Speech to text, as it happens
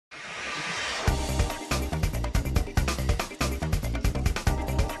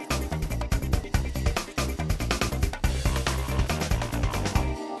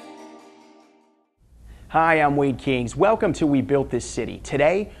Hi, I'm Wade Kings. Welcome to We Built This City.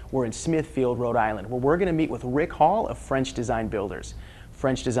 Today, we're in Smithfield, Rhode Island, where we're going to meet with Rick Hall of French Design Builders.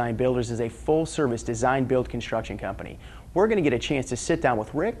 French Design Builders is a full-service design-build construction company. We're going to get a chance to sit down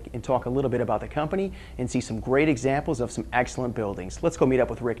with Rick and talk a little bit about the company and see some great examples of some excellent buildings. Let's go meet up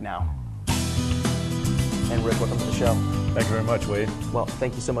with Rick now. And Rick, welcome to the show. Thank you very much, Wade. Well,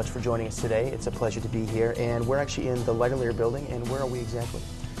 thank you so much for joining us today. It's a pleasure to be here. And we're actually in the Lightolier building, and where are we exactly?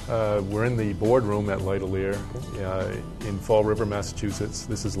 We're in the boardroom at Lightolier in Fall River, Massachusetts.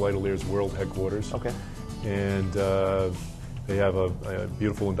 This is Lightolier's world headquarters. Okay. And they have a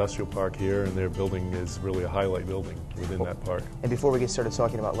beautiful industrial park here, and their building is really a highlight building within that park. And before we get started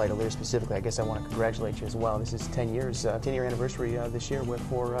talking about Lightolier specifically, I guess I want to congratulate you as well. This is 10 years, 10-year anniversary this year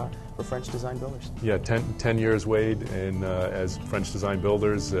for French Design Builders. Yeah, 10 years, Wade, and as French Design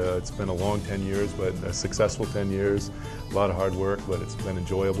Builders, it's been a long 10 years, but a successful 10 years. A lot of hard work, but it's been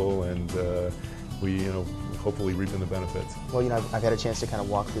enjoyable, and we, hopefully reaping the benefits. Well, I've had a chance to kind of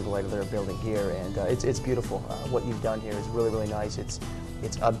walk through the Lightolier building here, and it's beautiful. What you've done here is really, really nice. It's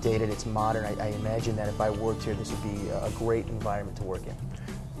updated, it's modern. I imagine that if I worked here, this would be a great environment to work in.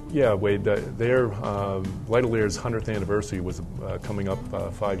 Yeah, Wade, their Lightolier's 100th anniversary was coming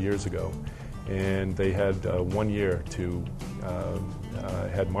up 5 years ago, and they had 1 year to,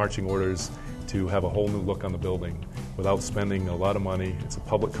 had marching orders to have a whole new look on the building without spending a lot of money. It's a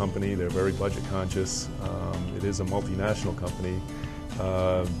public company, they're very budget conscious. It is a multinational company,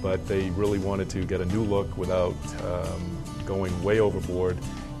 but they really wanted to get a new look without going way overboard,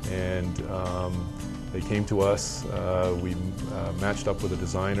 and they came to us. We matched up with a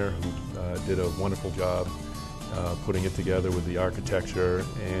designer who did a wonderful job putting it together with the architecture,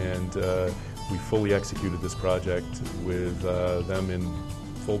 and we fully executed this project with them in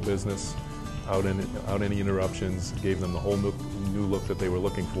full business, out any interruptions, gave them the whole new look that they were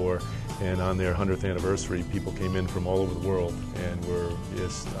looking for. And on their 100th anniversary, people came in from all over the world and were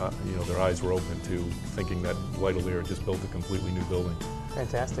just, their eyes were open to thinking that Lightolier just built a completely new building.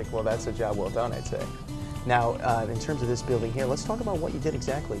 Fantastic. Well, that's a job well done, I'd say. Now, in terms of this building here, let's talk about what you did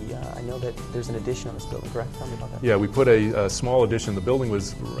exactly. I know that there's an addition on this building, correct? Tell me about that. Yeah, we put a small addition. The building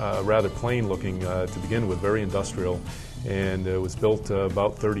was rather plain looking to begin with, very industrial, and it was built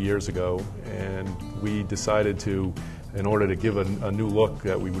about 30 years ago, and we decided to, in order to give a new look,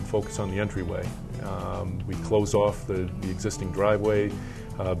 that we would focus on the entryway. We closed off the existing driveway,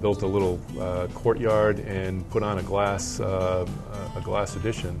 built a little courtyard, and put on a glass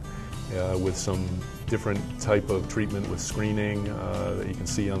addition with some different type of treatment with screening that you can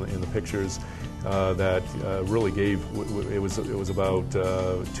see in the pictures that really gave, it was about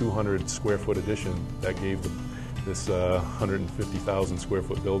 200 square foot addition that gave this 150,000 square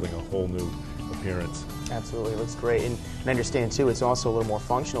foot building a whole new appearance. Absolutely, it looks great. And I understand too, it's also a little more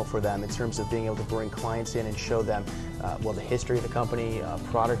functional for them in terms of being able to bring clients in and show them, well, the history of the company,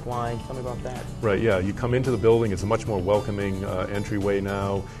 product line. Tell me about that. Right, yeah, you come into the building, it's a much more welcoming entryway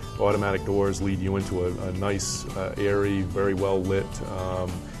now. Automatic doors lead you into a nice, airy, very well lit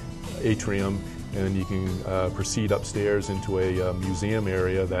atrium, and you can proceed upstairs into a museum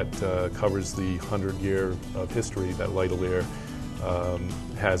area that covers the 100-year of history that Lightolier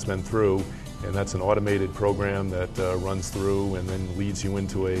has been through. And that's an automated program that runs through and then leads you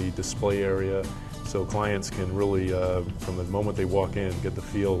into a display area, so clients can really, from the moment they walk in, get the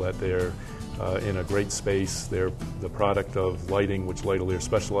feel that they're in a great space. The product of lighting, which Lightolier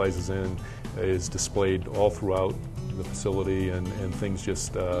specializes in, is displayed all throughout the facility, and things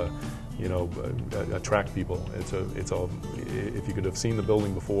just attract people. If you could have seen the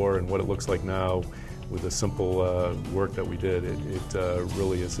building before and what it looks like now, with the simple work that we did, it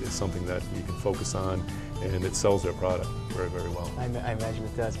really is something that you can focus on, and it sells their product very, very well. I imagine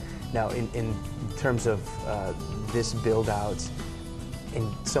it does. Now, in terms of this build-out, and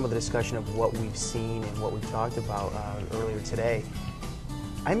some of the discussion of what we've seen and what we've talked about earlier today,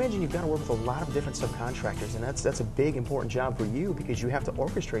 I imagine you've got to work with a lot of different subcontractors, and that's a big, important job for you, because you have to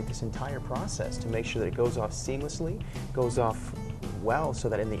orchestrate this entire process to make sure that it goes off seamlessly, goes off well, so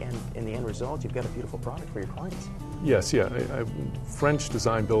that in the end result, you've got a beautiful product for your clients. Yes, yeah. French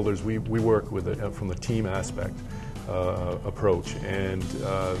Design Builders, we work with from the team aspect approach, and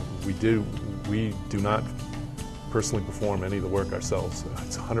we do not personally perform any of the work ourselves.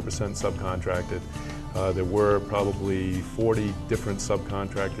 It's 100% subcontracted. There were probably 40 different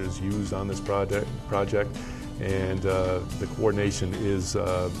subcontractors used on this project, and the coordination is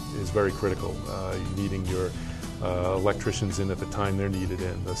very critical. Needing your electricians in at the time they're needed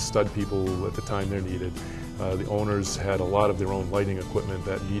in, the stud people at the time they're needed. The owners had a lot of their own lighting equipment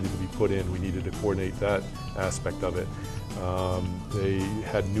that needed to be put in. We needed to coordinate that aspect of it. They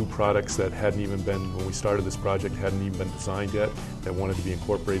had new products that hadn't even been, when we started this project, hadn't even been designed yet, that wanted to be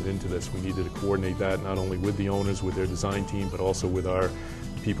incorporated into this. We needed to coordinate that not only with the owners, with their design team, but also with our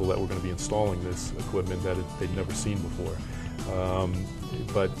people that were going to be installing this equipment that they'd never seen before.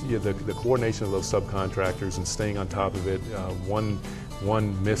 But yeah, the coordination of those subcontractors and staying on top of it,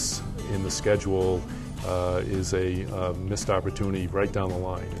 one miss in the schedule is a missed opportunity right down the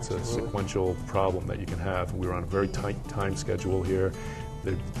line. It's a sequential problem that you can have. We were on a very tight time schedule here.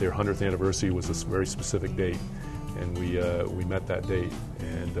 Their 100th anniversary was a very specific date, and we met that date,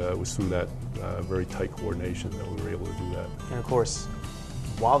 and it was through that very tight coordination that we were able to do that. And of course,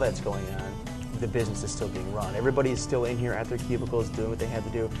 while that's going on, the business is still being run. Everybody is still in here at their cubicles doing what they had to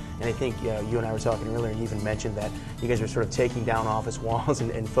do. And I think you and I were talking earlier, and you even mentioned that you guys were sort of taking down office walls,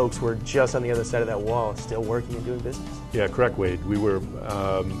 and folks were just on the other side of that wall, still working and doing business. Yeah, correct, Wade. We were,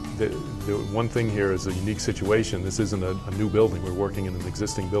 the one thing here is a unique situation. This isn't a new building. We're working in an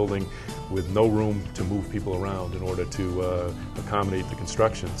existing building with no room to move people around in order to accommodate the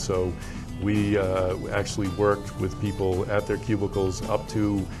construction. So we actually worked with people at their cubicles up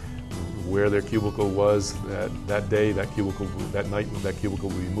to where their cubicle was that day, that night that cubicle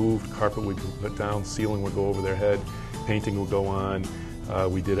would be moved, carpet would be put down, ceiling would go over their head, painting would go on.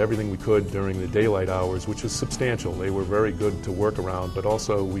 We did everything we could during the daylight hours, which was substantial. They were very good to work around, but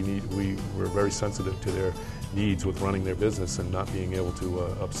also we were very sensitive to their needs with running their business and not being able to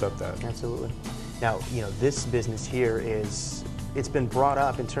upset that. Absolutely. Now, this business here it's been brought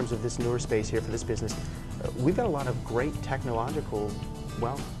up in terms of this newer space here for this business. We've got a lot of great technological,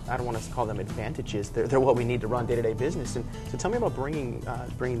 well, I don't want to call them advantages. They're what we need to run day-to-day business. And so tell me about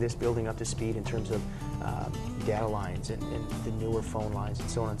bringing this building up to speed in terms of data lines and the newer phone lines and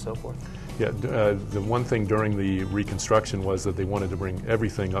so on and so forth. Yeah, the one thing during the reconstruction was that they wanted to bring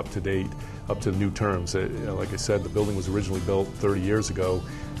everything up to date, up to new terms. Like I said, the building was originally built 30 years ago.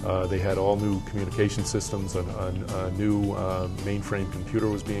 They had all new communication systems, a new mainframe computer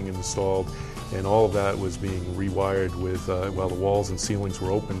was being installed, and all of that was being rewired with, while the walls and ceilings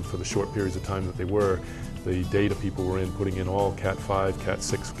were open for the short periods of time that they were, the data people were putting in all Cat 5, Cat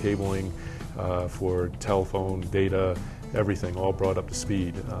 6 cabling for telephone, data, everything, all brought up to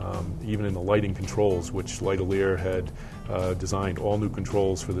speed. Even in the lighting controls, which Lightolier had designed all new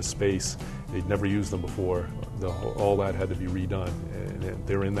controls for this space. They'd never used them before. All that had to be redone. And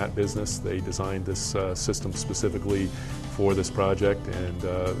they're in that business. They designed this system specifically for this project, and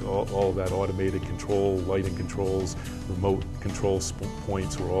all of that automated control, lighting controls, remote control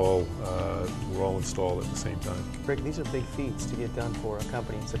points were all installed at the same time. Rick, these are big feats to get done for a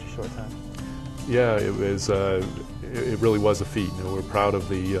company in such a short time. Yeah, it was. It really was a feat. We're proud of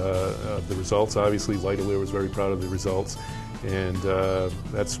the results. Obviously, Lightolier was very proud of the results, and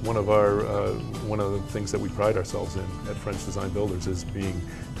that's one of the things that we pride ourselves in at French Design Builders, is being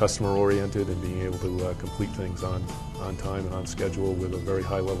customer-oriented and being able to complete things on time and on schedule with a very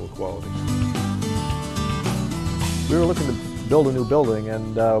high level of quality. We were looking to build a new building,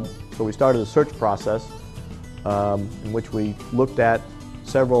 and so we started a search process in which we looked at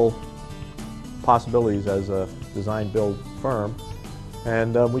several possibilities as a design-build firm,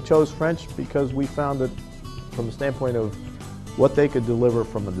 and we chose French because we found that from the standpoint of what they could deliver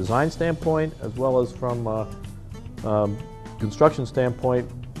from a design standpoint as well as from a construction standpoint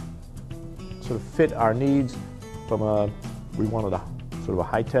sort of fit our needs. We wanted a sort of a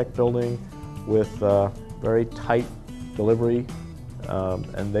high-tech building with very tight delivery,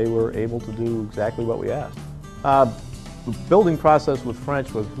 and they were able to do exactly what we asked. The building process with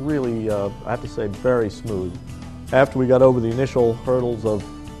French was really, I have to say, very smooth. After we got over the initial hurdles of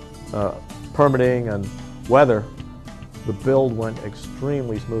permitting and weather, the build went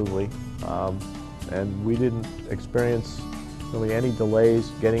extremely smoothly, and we didn't experience really any delays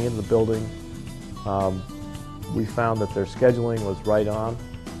getting into the building. We found that their scheduling was right on.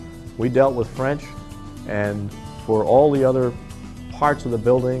 We dealt with French, and for all the other parts of the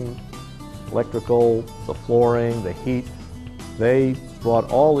building, electrical, the flooring, the heat, they brought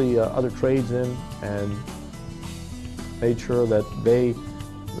all the other trades in and made sure that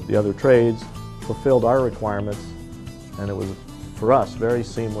the other trades, fulfilled our requirements, and it was, for us, very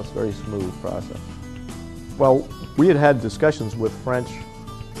seamless, very smooth process. Well, we had had discussions with French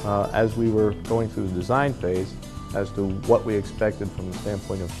as we were going through the design phase as to what we expected from the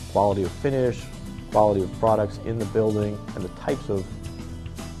standpoint of quality of finish, quality of products in the building, and the types of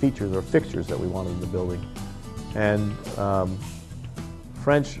features or fixtures that we wanted in the building. And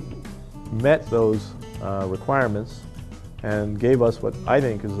French met those requirements and gave us what I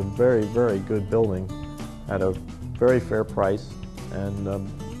think is a very, very good building at a very fair price. And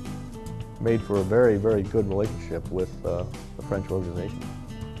made for a very, very good relationship with the French organization.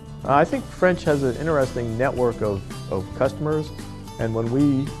 I think French has an interesting network of customers, and when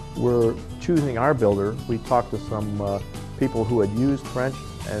we were choosing our builder, we talked to some people who had used French,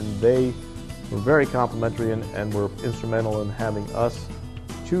 and they were very complimentary and were instrumental in having us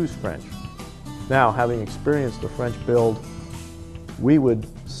choose French. Now, having experienced the French build, we would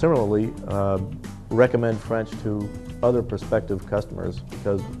similarly recommend French to other prospective customers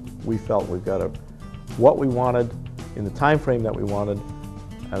because we felt we've got what we wanted in the time frame that we wanted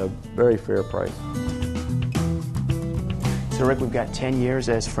at a very fair price. So Rick, we've got 10 years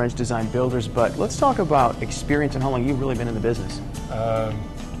as French design builders, but let's talk about experience and how long you've really been in the business.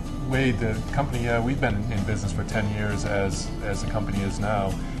 Wade, the company, we've been in business for 10 years as the company is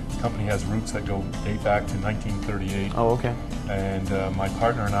now. The company has roots that date back to 1938. Oh, okay. And my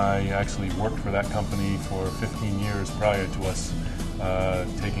partner and I actually worked for that company for 15 years prior to us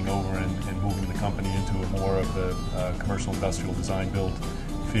taking over and moving the company into more of the commercial industrial design build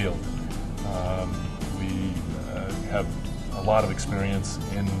field. We have a lot of experience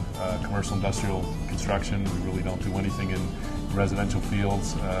in commercial industrial construction. We really don't do anything in residential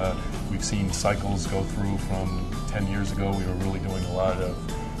fields. We've seen cycles go through from 10 years ago. We were really doing a lot of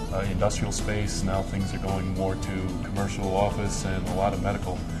industrial space. Now things are going more to commercial office and a lot of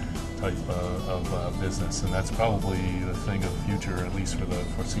medical type of business, and that's probably the thing of the future, at least for the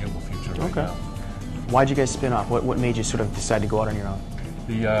foreseeable future right now. Why'd you guys spin off? What made you sort of decide to go out on your own?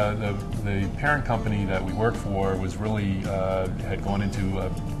 The parent company that we worked for was really had gone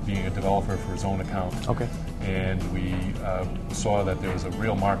into being a developer for his own account. Okay. And we saw that there was a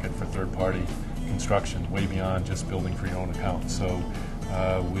real market for third-party construction, way beyond just building for your own account. So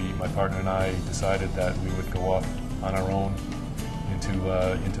my partner and I decided that we would go off on our own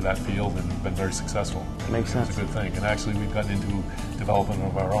into that field, and been very successul. Makes sense. It's a good thing. And actually, we've gotten into development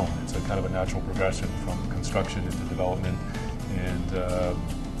of our own. It's a kind of a natural progression from construction into development. And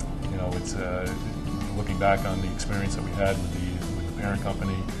you know, it's looking back on the experience that we had with the parent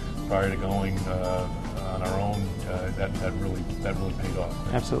company prior to going on our own, that really paid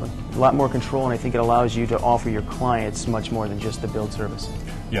off. Absolutely, a lot more control, and I think it allows you to offer your clients much more than just the build service.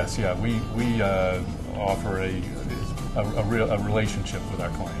 Yes, yeah, we offer a relationship with our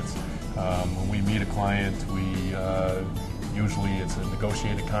clients. When we meet a client, usually it's a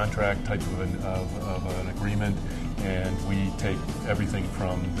negotiated contract type of an agreement, and we take everything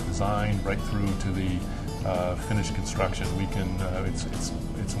from the design right through to the finished construction. We can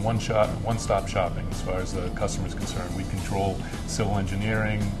it's one-stop shopping as far as the customer is concerned. We control civil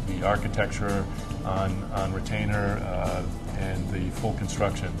engineering, the architecture on retainer, and the full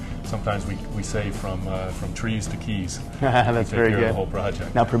construction. Sometimes we say from trees to keys. That's very good. The whole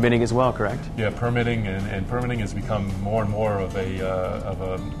project. Now permitting as well, correct? Yeah, permitting and permitting has become more and more of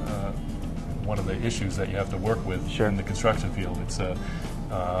one of the issues that you have to work with in the construction field. It's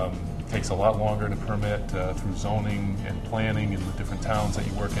takes a lot longer to permit through zoning and planning in the different towns that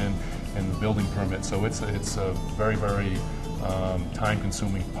you work in, and the building permit. So it's a very, very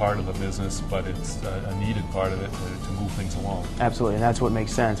time-consuming part of the business, but it's a needed part of it to move things along. Absolutely, and that's what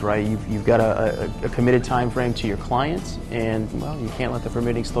makes sense, right? You've got a committed time frame to your clients, and well, you can't let the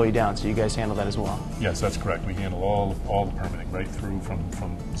permitting slow you down. So you guys handle that as well. Yes, that's correct. We handle all the permitting, right through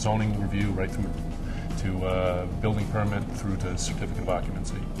from zoning review, right through to building permit, through to certificate of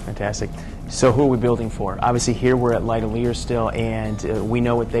occupancy. Fantastic. So who are we building for? Obviously here we're at Rhode Island still, and we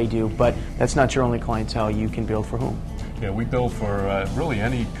know what they do, but that's not your only clientele. You can build for whom? Yeah, we build for really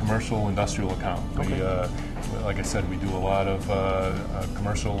any commercial industrial account. Okay. Like I said, we do a lot of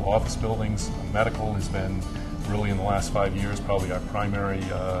commercial office buildings. Medical has been really in the last 5 years probably our primary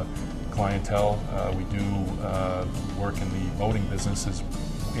clientele. We do work in the boating businesses.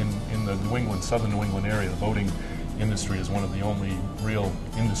 In the New England, southern New England area, the boating industry is one of the only real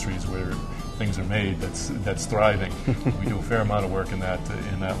industries where things are made that's thriving. We do a fair amount of work in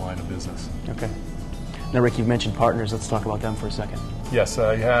that line of business. Okay. Now, Rick, you've mentioned partners. Let's talk about them for a second. Yes,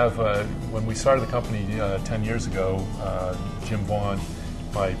 I have. When we started the company 10 years ago, Jim Vaughn,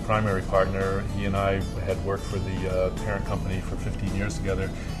 my primary partner, he and I had worked for the parent company for 15 years together,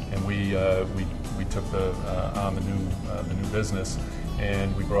 and we took on the new business.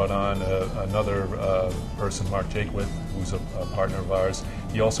 And we brought on another person, Mark Jakewith, who's a partner of ours.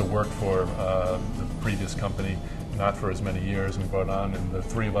 He also worked for the previous company, not for as many years. We brought on, and the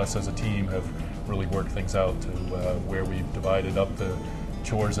three of us as a team have really worked things out to where we've divided up the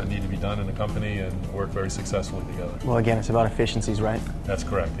chores that need to be done in the company and work very successfully together. Well, again, it's about efficiencies, right? That's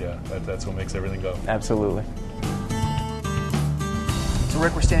correct, yeah. That's what makes everything go. Absolutely. So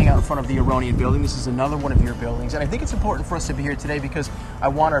Rick, we're standing out in front of the Aronian building. This is another one of your buildings, and I think it's important for us to be here today because I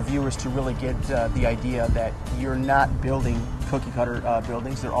want our viewers to really get the idea that you're not building cookie-cutter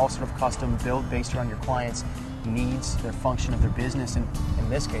buildings. They're all sort of custom built based around your clients' needs, their function of their business, and in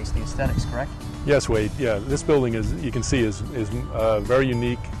this case, the aesthetics, correct? Yes, Wade. Yeah, this building, is you can see, is very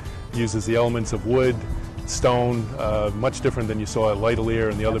unique. Uses the elements of wood, stone, much different than you saw at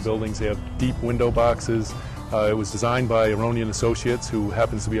Lightalier and the other buildings. They have deep window boxes. It was designed by Rhode Associates, who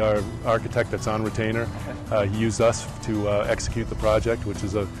happens to be our architect that's on retainer. Okay. He used us to execute the project, which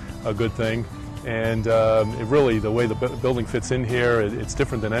is a good thing. And it really, the way the building fits in here, it's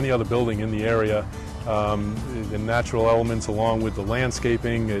different than any other building in the area. The natural elements along with the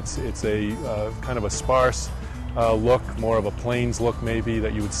landscaping, it's a kind of a sparse look, more of a plains look maybe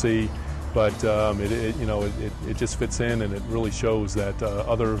that you would see. But it just fits in, and it really shows that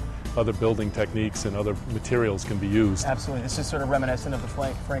other building techniques and other materials can be used. Absolutely. This is sort of reminiscent of the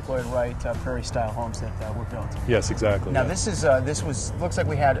Frank Lloyd Wright prairie-style homes that were built. Yes, exactly. Now, yeah. looks like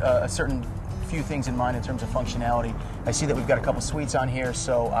we had a certain few things in mind in terms of functionality. I see that we've got a couple suites on here,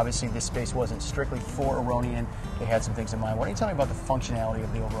 so obviously this space wasn't strictly for Aronian. They had some things in mind. Why don't you tell me about the functionality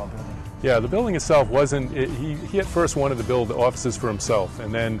of the overall building? Yeah, the building itself wasn't, he at first wanted to build offices for himself,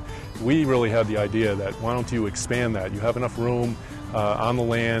 and then we really had the idea that why don't you expand that? You have enough room on the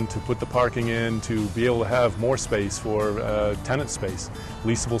land to put the parking in, to be able to have more space for tenant space,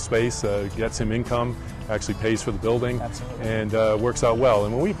 leasable space, gets him income, actually pays for the building. Absolutely. And works out well.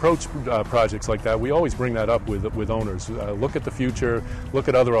 And when we approach projects like that, we always bring that up with owners. Look at the future, look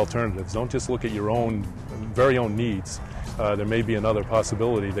at other alternatives. Don't just look at your own, very own needs. There may be another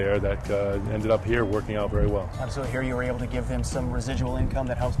possibility there that ended up here working out very well. Absolutely. Here you were able to give them some residual income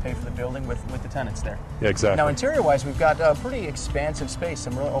that helps pay for the building with the tenants there. Yeah, exactly. Now, interior-wise, we've got a pretty expansive space,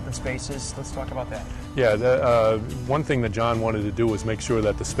 some really open spaces. Let's talk about that. Yeah, one thing that John wanted to do was make sure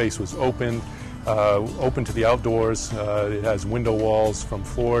that the space was open to the outdoors. It has window walls from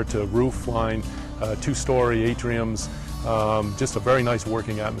floor to roof line, two-story atriums. Just a very nice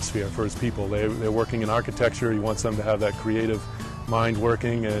working atmosphere for his people. They're working in architecture. He wants them to have that creative mind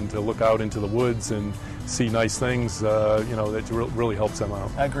working and to look out into the woods and see nice things, that really helps them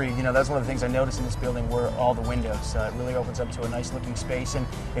out. I agree. That's one of the things I noticed in this building were all the windows. It really opens up to a nice looking space. And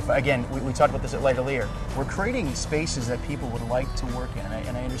if, again, we talked about this at Lightalier, we're creating spaces that people would like to work in.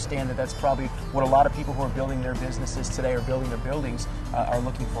 And I understand that that's probably what a lot of people who are building their businesses today or building their buildings are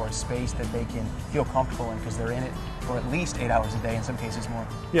looking for, a space that they can feel comfortable in because they're in it for at least 8 hours a day, in some cases more.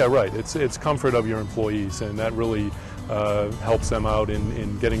 Yeah, right. It's comfort of your employees, and that really helps them out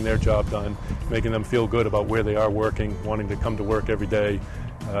in getting their job done, making them feel good about where they are working, wanting to come to work every day,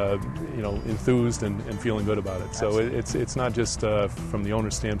 enthused and feeling good about it. Absolutely. So it's not just from the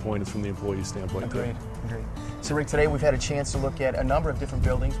owner's standpoint, it's from the employee's standpoint. Agreed. Agreed. So Rick, today we've had a chance to look at a number of different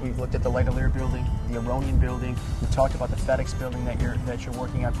buildings. We've looked at the Lightalier building, the Aronian building. We've talked about the FedEx building that you're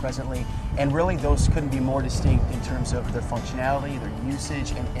working on presently, and really those couldn't be more distinct in terms of their functionality, their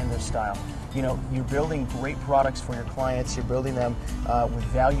usage, and their style. You're building great products for your clients. You're building them with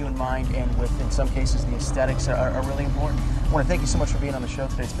value in mind, and with, in some cases, the aesthetics are really important. I want to thank you so much for being on the show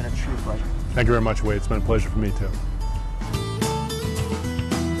today. It's been a true pleasure. Thank you very much, Wade. It's been a pleasure for me, too.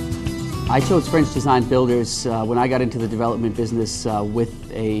 I chose French Design Builders when I got into the development business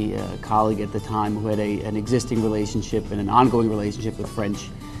with a colleague at the time who had an existing relationship and an ongoing relationship with French.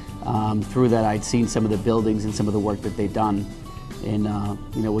 Through that, I'd seen some of the buildings and some of the work that they'd done, and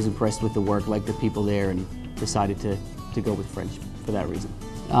was impressed with the work, liked the people there, and decided to go with French for that reason.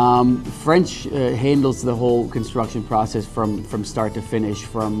 French handles the whole construction process from start to finish,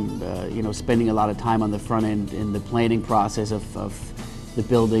 from spending a lot of time on the front end in the planning process of the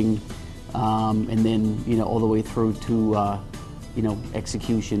building, and then all the way through to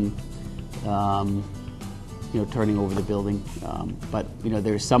execution, turning over the building. But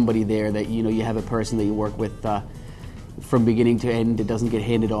there's somebody there that you have a person that you work with from beginning to end. It doesn't get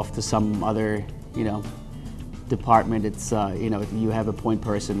handed off to some other department. It's you have a point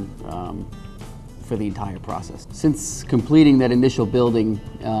person for the entire process. Since completing that initial building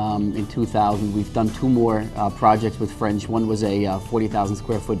in 2000, we've done 2 more projects with French. One was a 40,000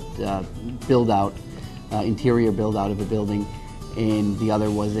 square foot build-out, interior build-out of a building, and the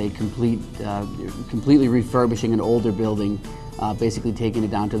other was a completely refurbishing an older building, basically taking it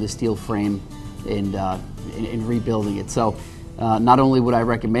down to the steel frame and rebuilding it. So not only would I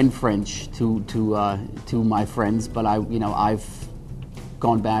recommend French to my friends, but I've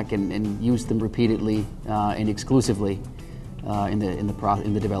gone back and used them repeatedly and exclusively in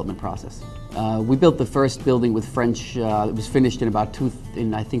the development process. We built the first building with French. It was finished in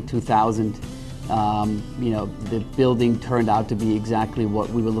I think 2000. The building turned out to be exactly what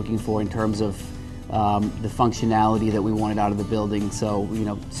we were looking for in terms of the functionality that we wanted out of the building. So,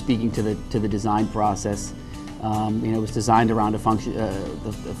 speaking to the design process, it was designed around a function,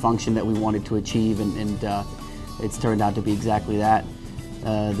 the function that we wanted to achieve, and it's turned out to be exactly that.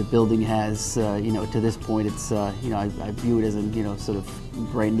 The building has, to this point, it's, I view it as a, sort of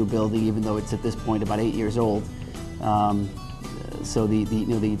brand new building, even though it's at this point about 8 years old. So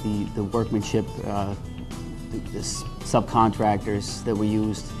the workmanship, the subcontractors that we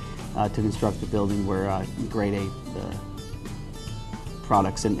used to construct the building were grade A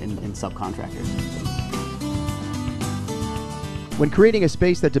products and subcontractors. When creating a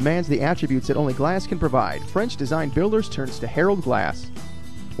space that demands the attributes that only glass can provide, French Design Builders turns to Herald Glass.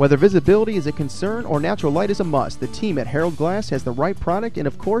 Whether visibility is a concern or natural light is a must, the team at Herald Glass has the right product and,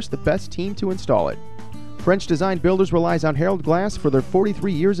 of course, the best team to install it. French Design Builders relies on Herald Glass for their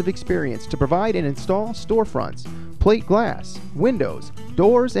 43 years of experience to provide and install storefronts, plate glass, windows,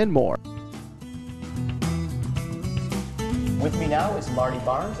 doors, and more. With me now is Marty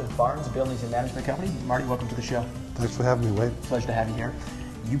Barnes of Barnes Buildings and Management Company. Marty, welcome to the show. Thanks for having me, Wade. Pleasure to have you here.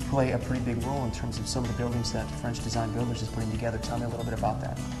 You play a pretty big role in terms of some of the buildings that French Design Builders is putting together. Tell me a little bit about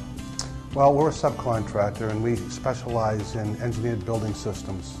that. Well, we're a subcontractor, and we specialize in engineered building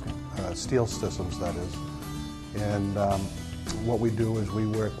systems, steel systems, that is. And what we do is we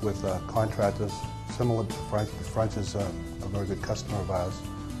work with contractors similar to French. French is a very good customer of ours.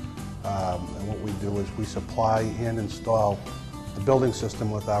 And what we do is we supply and install the building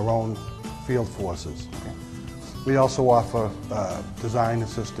system with our own field forces. Okay. We also offer design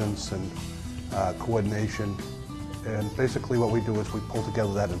assistance and coordination, and basically what we do is we pull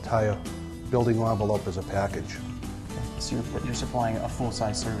together that entire building envelope as a package. Okay. So you're supplying a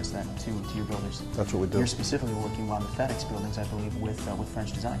full-size service then to your builders? That's what we do. You're specifically working on the FedEx buildings, I believe, with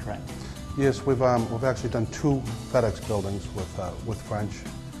French Design, correct? Yes, we've actually done 2 FedEx buildings with French.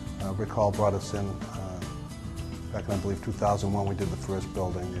 Rick Hall brought us in back in, I believe, 2001. We did the first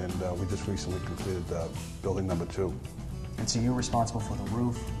building, and we just recently completed building number 2. And so you're responsible for the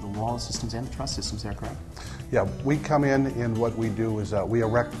roof, the wall systems, and the truss systems there, correct? Yeah, we come in, and what we do is we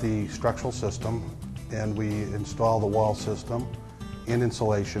erect the structural system, and we install the wall system and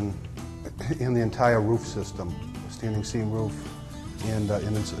insulation in the entire roof system, standing seam roof, and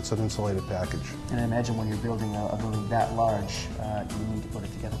it's an insulated package. And I imagine when you're building a building that large, you need to put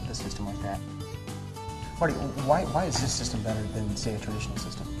it together with a system like that. Marty, why is this system better than, say, a traditional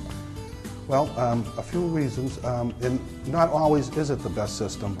system? Well, a few reasons, and not always is it the best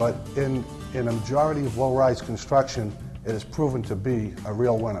system, but in a majority of low-rise construction, it has proven to be a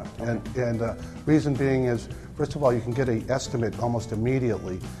real winner. Okay. And reason being is, first of all, you can get an estimate almost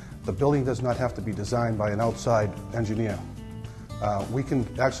immediately. The building does not have to be designed by an outside engineer. We can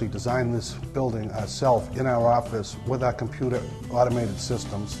actually design this building ourselves in our office with our computer automated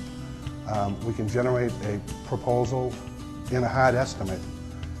systems. We can generate a proposal and a hard estimate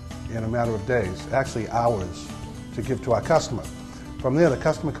in a matter of days, actually hours, to give to our customer. From there, the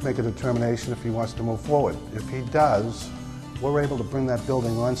customer can make a determination if he wants to move forward. If he does, we're able to bring that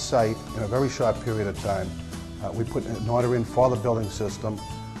building on site in a very short period of time. We put an order in for the building system.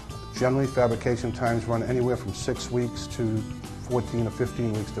 Generally, fabrication times run anywhere from 6 weeks to 14 or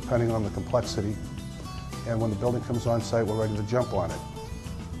 15 weeks, depending on the complexity. And when the building comes on site, we're ready to jump on it.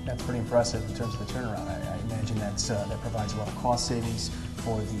 That's pretty impressive in terms of the turnaround. I imagine that provides a lot of cost savings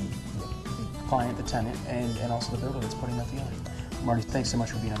for the client, the tenant, and also the builder that's putting that together. Marty, thanks so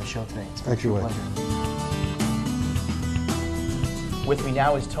much for being on the show today. It's been a true pleasure. With me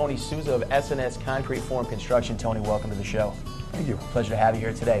now is Tony Souza of S&S Concrete Form Construction. Tony, welcome to the show. Thank you. Pleasure to have you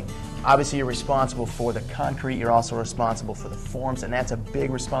here today. Obviously, you're responsible for the concrete. You're also responsible for the forms, and that's a big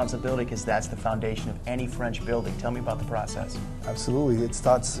responsibility because that's the foundation of any French building. Tell me about the process. Absolutely. It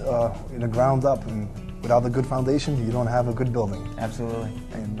starts in the ground up, and without a good foundation, you don't have a good building. Absolutely.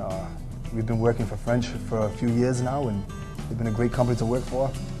 And we've been working for French for a few years now, and they've been a great company to work for.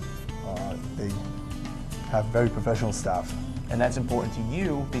 They have very professional staff. And that's important to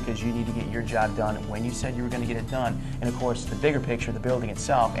you because you need to get your job done when you said you were going to get it done. And of course, the bigger picture, the building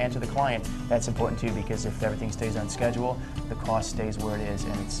itself, and to the client, that's important too because if everything stays on schedule, the cost stays where it is,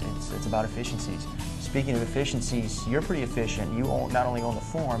 and it's about efficiencies. Speaking of efficiencies, you're pretty efficient. You not only own the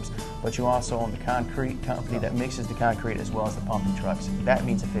forms, but you also own the concrete company that mixes the concrete as well as the pumping trucks. That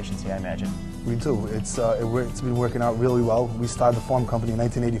means efficiency, I imagine. We do. It's been working out really well. We started the form company in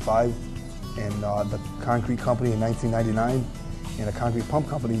 1985, and the concrete company in 1999, and a concrete pump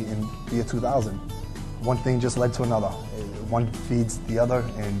company in the year 2000. One thing just led to another. One feeds the other,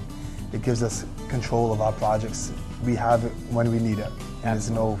 and it gives us control of our projects. We have it when we need it. And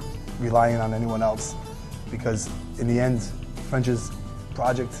there's no relying on anyone else, because in the end, French's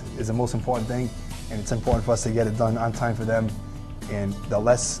project is the most important thing, and it's important for us to get it done on time for them. And the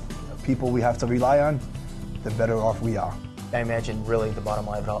less people we have to rely on, the better off we are. I imagine really the bottom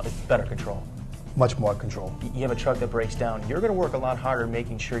line of it all is better control. Much more control. You have a truck that breaks down, you're going to work a lot harder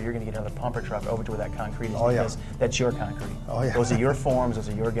making sure you're going to get another pumper truck over to where that concrete is, because that's your concrete. Oh, yeah. Those are your forms, those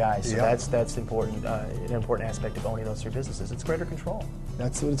are your guys. So Yep. that's important, an important aspect of owning those three businesses. It's greater control.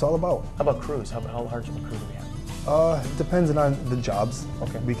 That's what it's all about. How about crews? How large of a crew do we have? Depending on the jobs.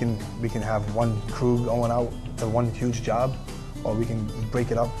 Okay. We can have one crew going out to one huge job, or we can break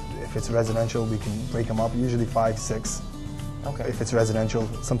it up. If it's residential, we can break them up, usually 5, 6. Okay. If it's residential,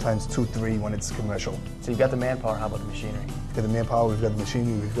 sometimes 2, 3 when it's commercial. So you've got the manpower, how about the machinery? We've got the manpower, we've got the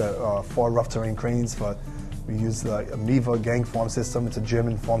machinery, we've got 4 rough terrain cranes. We use the Miva gang form system. It's a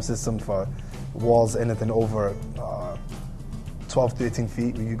German form system for walls anything over 12 to 18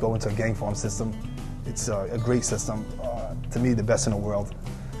 feet. You go into a gang form system. It's a great system, to me the best in the world.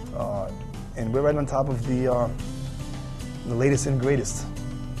 And we're right on top of the latest and greatest.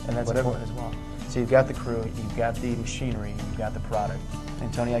 And that's important as well. So you've got the crew, you've got the machinery, you've got the product.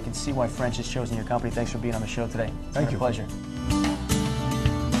 And Tony, I can see why French has chosen your company. Thanks for being on the show today. It's been a pleasure.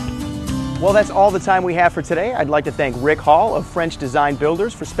 Well, that's all the time we have for today. I'd like to thank Rick Hall of French Design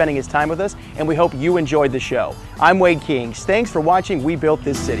Builders for spending his time with us, and we hope you enjoyed the show. I'm Wade Kings. Thanks for watching We Built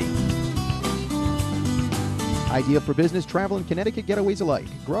This City. Ideal for business, travel, and Connecticut getaways alike,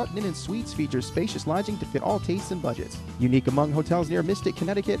 Groton Inn & Suites features spacious lodging to fit all tastes and budgets. Unique among hotels near Mystic,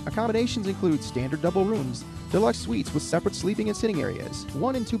 Connecticut, accommodations include standard double rooms, deluxe suites with separate sleeping and sitting areas,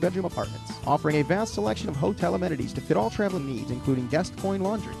 1- and 2-bedroom apartments, offering a vast selection of hotel amenities to fit all traveling needs, including guest coin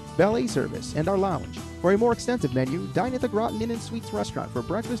laundry, valet service, and our lounge. For a more extensive menu, dine at the Groton Inn & Suites restaurant for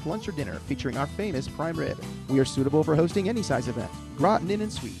breakfast, lunch, or dinner, featuring our famous prime rib. We are suitable for hosting any size event. Groton Inn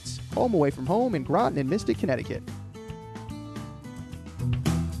 & Suites, home away from home in Groton and Mystic, Connecticut.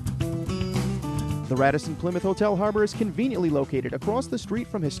 The Radisson Plymouth Hotel Harbor is conveniently located across the street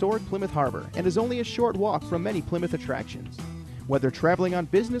from historic Plymouth Harbor and is only a short walk from many Plymouth attractions. Whether traveling on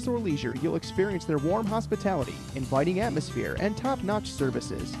business or leisure, you'll experience their warm hospitality, inviting atmosphere, and top-notch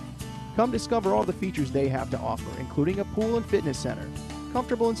services. Come discover all the features they have to offer, including a pool and fitness center,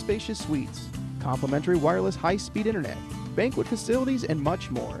 comfortable and spacious suites, complimentary wireless high-speed internet, banquet facilities, and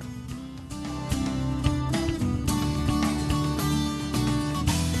much more.